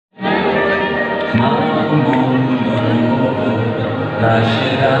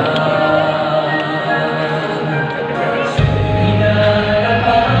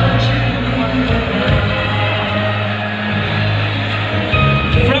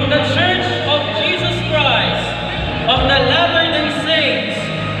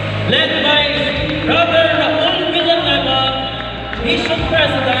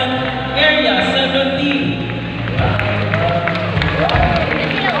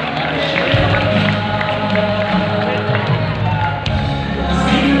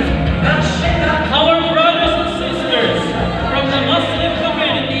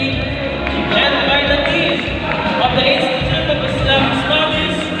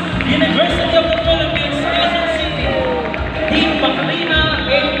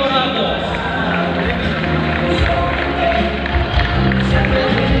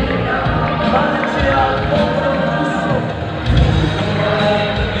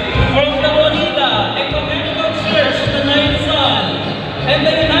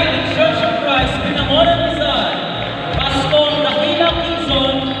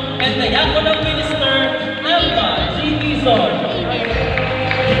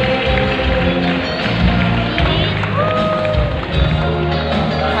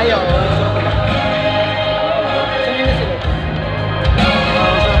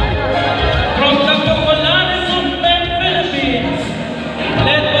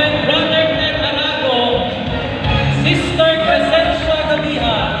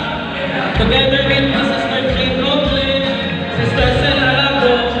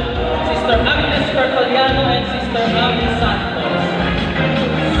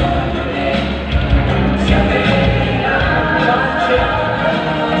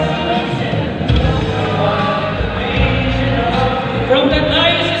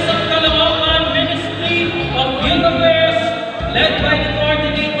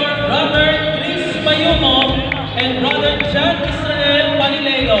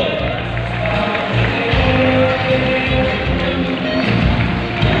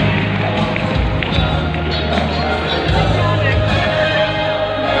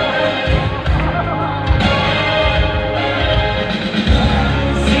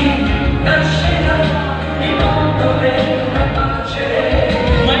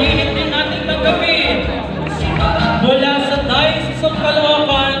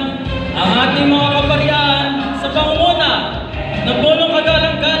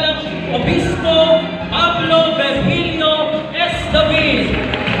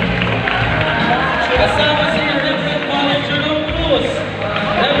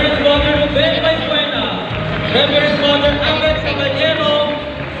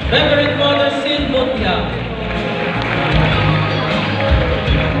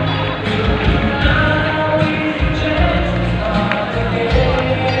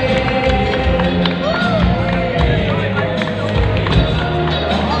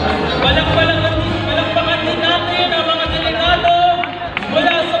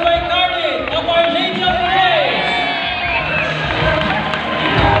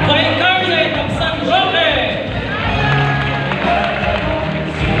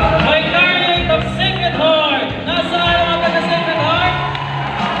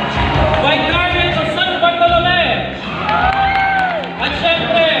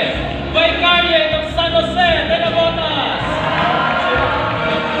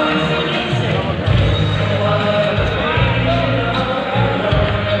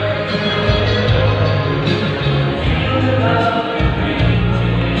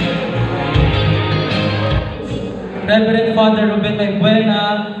Reverend Father Ruben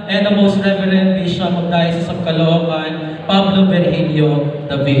Buena, and the Most Reverend Bishop of Diocese of Caloocan, Pablo Virgilio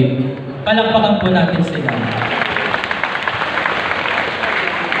David. Palakpakan po natin sila.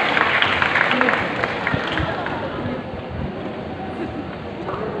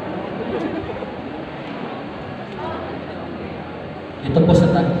 Ito po sa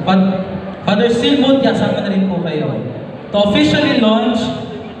Father Silmon, sama na rin po kayo. To officially launch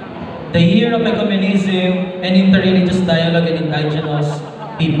the Year of Ecumenism and Inter-Religious Dialogue in Indigenous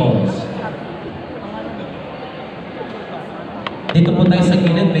Peoples. Dito po tayo sa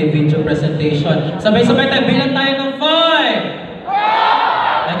gilid, may video presentation. Sabay-sabay tayo, bilang tayo ng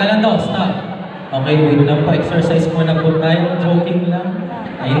 5! Teka lang daw, stop. Okay, wait lang po, exercise muna po tayo. Joking lang.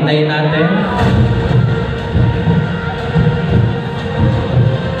 Hintayin natin.